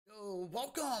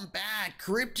Welcome back,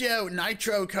 Crypto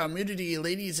Nitro community,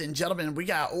 ladies and gentlemen. We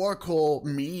got Oracle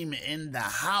Meme in the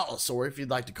house, or if you'd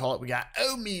like to call it, we got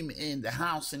O-Meme in the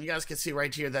house. And you guys can see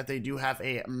right here that they do have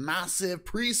a massive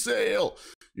pre-sale.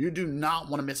 You do not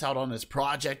want to miss out on this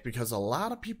project because a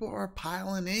lot of people are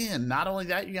piling in. Not only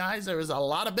that, you guys, there is a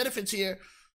lot of benefits here.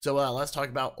 So let's talk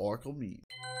about Oracle Meme.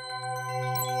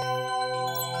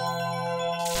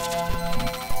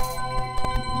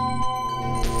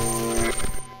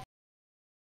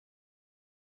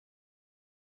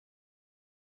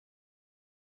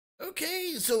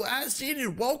 Okay, so as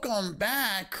stated, welcome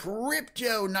back,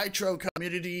 Crypto Nitro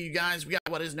community. You guys, we got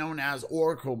what is known as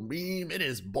Oracle Meme. It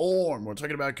is born. We're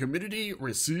talking about community,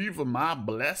 receive my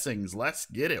blessings. Let's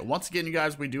get it. Once again, you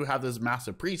guys, we do have this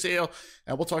massive pre-sale,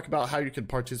 and we'll talk about how you can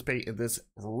participate in this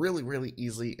really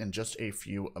easily in just a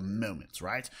few moments,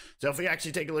 right? So if we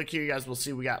actually take a look here, you guys will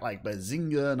see we got like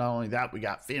Bazinga. Not only that, we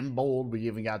got Finbold. We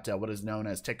even got what is known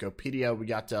as Techopedia. We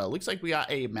got, looks like we got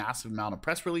a massive amount of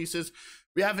press releases.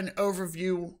 We have an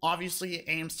overview. Obviously, it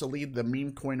aims to lead the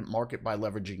meme coin market by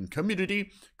leveraging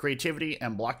community, creativity,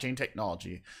 and blockchain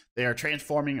technology. They are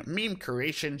transforming meme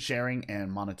creation, sharing,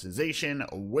 and monetization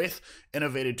with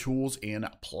innovative tools and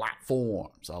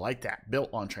platforms. I like that.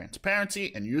 Built on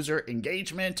transparency and user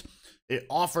engagement, it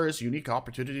offers unique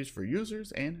opportunities for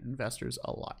users and investors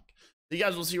alike. You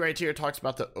guys will see right here, it talks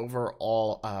about the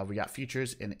overall, we got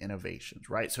features and innovations,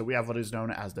 right? So we have what is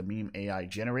known as the Meme AI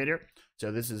Generator.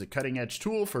 So this is a cutting edge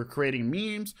tool for creating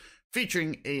memes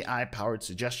featuring AI powered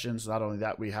suggestions. Not only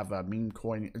that, we have a meme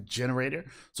coin generator.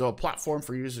 So a platform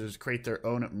for users to create their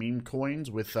own meme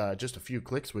coins with just a few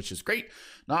clicks, which is great.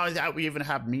 Not only that, we even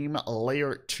have Meme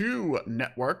Layer 2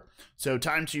 network. So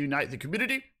time to unite the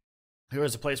community. Here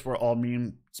is a place where all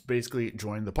memes basically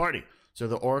join the party. So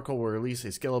the Oracle will release a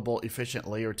scalable, efficient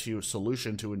Layer 2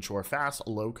 solution to ensure fast,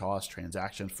 low-cost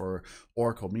transactions for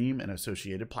Oracle Meme and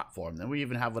associated platform. Then we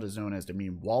even have what is known as the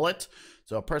Meme Wallet.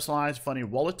 So a personalized, funny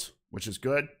wallet, which is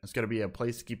good. It's going to be a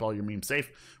place to keep all your memes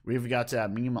safe. We've got a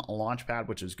Meme Launchpad,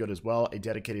 which is good as well. A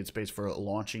dedicated space for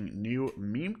launching new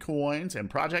meme coins and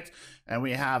projects. And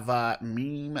we have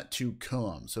Meme to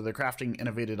Come. So they're crafting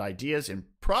innovative ideas and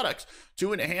products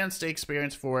to enhance the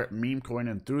experience for meme coin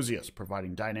enthusiasts,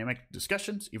 providing dynamic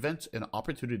discussions, events, and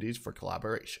opportunities for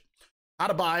collaboration. How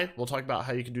to buy, we'll talk about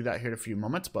how you can do that here in a few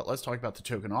moments, but let's talk about the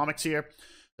tokenomics here.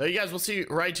 So you guys will see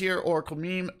right here, Oracle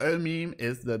Meme, O-Meme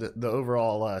is the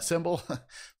overall symbol.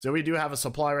 So we do have a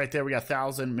supply right there. We got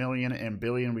 1,000, million, and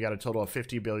billion. We got a total of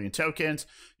 50 billion tokens.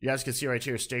 You guys can see right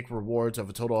here, stake rewards of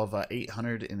a total of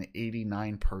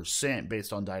 889%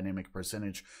 based on dynamic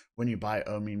percentage. When you buy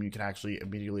O-Meme, you can actually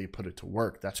immediately put it to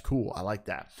work. That's cool. I like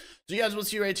that. So you guys will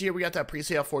see right here, we got that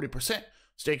pre-sale 40%.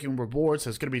 Staking rewards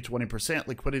is going to be 20%,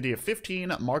 liquidity of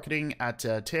 15, marketing at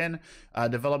 10,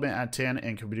 development at 10,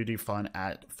 and community fun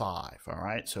at 5. All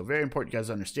right, so very important you guys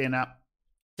understand that.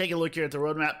 Take a look here at the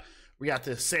roadmap. We got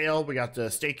the sale, we got the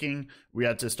staking, we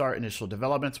got to start initial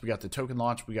developments, we got the token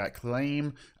launch, we got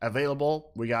claim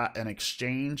available, we got an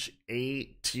exchange,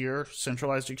 A-tier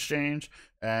centralized exchange,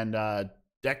 and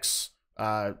DEX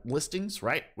listings,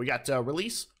 right? We got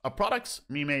release of products,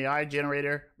 Meme AI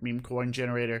generator, meme coin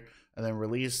generator, and then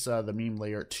release the Meme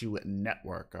Layer 2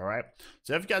 network. All right,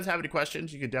 so if you guys have any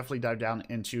questions, you can definitely dive down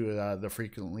into the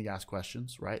frequently asked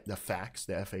questions, right? The facts,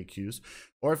 the FAQs,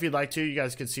 or if you'd like to, you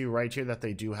guys can see right here that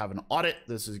they do have an audit.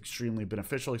 This is extremely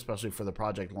beneficial, especially for the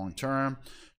project long term.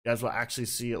 You guys will actually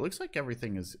see, it looks like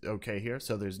everything is okay here,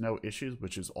 so there's no issues,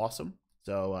 which is awesome.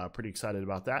 So pretty excited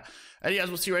about that. And you guys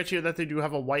will see right here that they do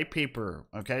have a white paper.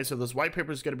 Okay, so this white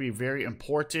paper is going to be very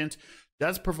important.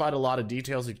 Does provide a lot of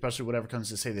details, especially whenever it comes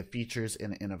to say the features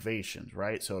and innovations,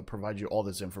 right? So it provides you all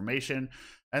this information,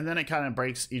 and then it kind of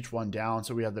breaks each one down.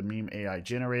 So we have the Meme AI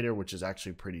generator, which is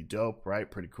actually pretty dope, right?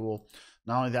 Pretty cool.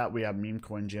 Not only that, we have meme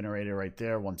coin generator right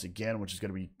there once again, which is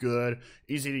going to be good,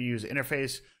 easy to use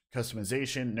interface.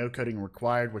 Customization, no coding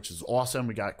required, which is awesome.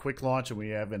 We got quick launch, and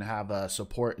we even have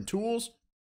support and tools.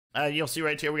 You'll see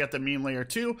right here, we got the Meme Layer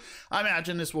 2. I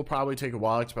imagine this will probably take a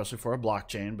while, especially for a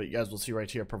blockchain, but you guys will see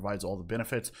right here, provides all the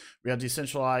benefits. We have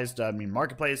decentralized meme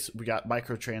marketplace. We got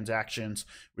microtransactions.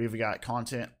 We've got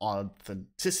content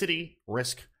authenticity,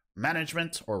 risk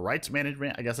management, or rights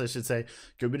management, I guess I should say,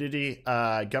 community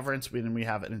governance, and we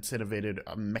have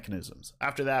incentivized mechanisms.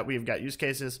 After that, we've got use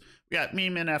cases. We got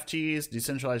meme NFTs,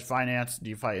 decentralized finance,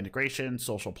 DeFi integration,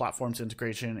 social platforms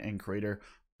integration, and creator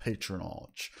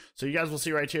patronage. So you guys will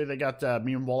see right here, they got the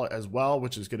Meme Wallet as well,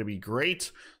 which is going to be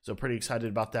great. So pretty excited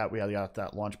about that. We got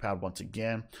that launch pad once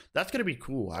again. That's going to be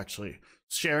cool, actually.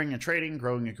 Sharing and trading,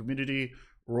 growing a community,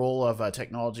 role of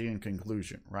technology and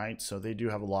conclusion, right? So they do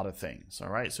have a lot of things. All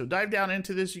right, so dive down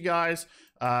into this, you guys,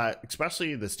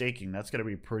 especially the staking. That's going to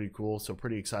be pretty cool. So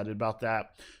pretty excited about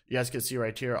that. You guys can see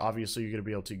right here, obviously you're going to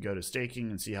be able to go to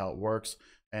staking and see how it works.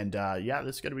 And yeah,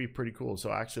 this is going to be pretty cool. So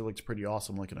it actually looks pretty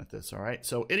awesome looking at this. All right,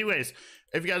 so anyways,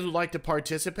 if you guys would like to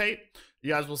participate,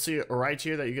 you guys will see it right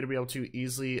here that you're going to be able to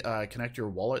easily connect your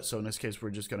wallet. So in this case, we're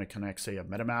just going to connect, say, a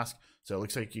MetaMask. So it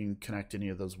looks like you can connect any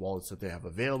of those wallets that they have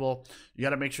available. You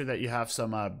got to make sure that you have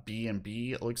some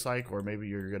BNB, it looks like, or maybe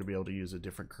you're going to be able to use a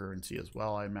different currency as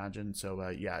well, I imagine. So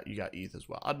yeah, you got ETH as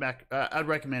well. I'd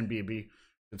recommend BNB,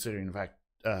 considering the fact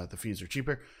the fees are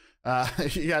cheaper.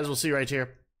 You guys will see right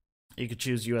here. You could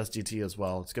choose USDT as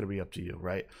well. It's going to be up to you,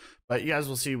 right? But you guys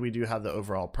will see we do have the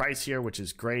overall price here, which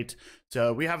is great.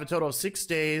 So we have a total of 6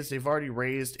 days. They've already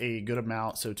raised a good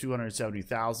amount, so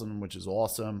 270,000, which is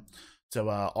awesome. So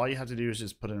all you have to do is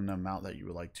just put in an amount that you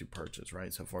would like to purchase,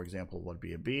 right? So for example, would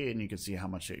be a B, and you can see how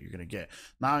much you're going to get.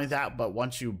 Not only that, but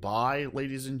once you buy,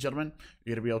 ladies and gentlemen,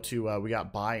 you're going to be able to, we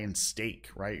got buy and stake,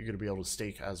 right? You're going to be able to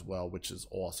stake as well, which is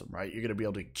awesome, right? You're going to be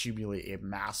able to accumulate a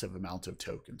massive amount of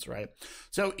tokens, right?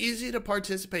 So easy to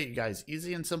participate, you guys.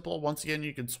 Easy and simple. Once again,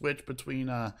 you can switch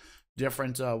between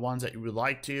different ones that you would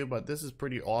like to, but this is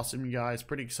pretty awesome, you guys.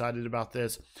 Pretty excited about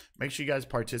this. Make sure you guys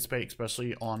participate,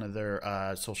 especially on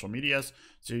their social medias.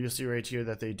 So you'll see right here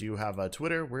that they do have a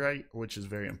Twitter, right, which is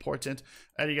very important,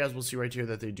 and you guys will see right here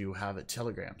that they do have a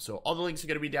Telegram. So all the links are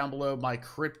going to be down below. My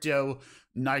crypto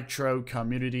nitro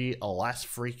community. Let's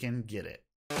freaking get it.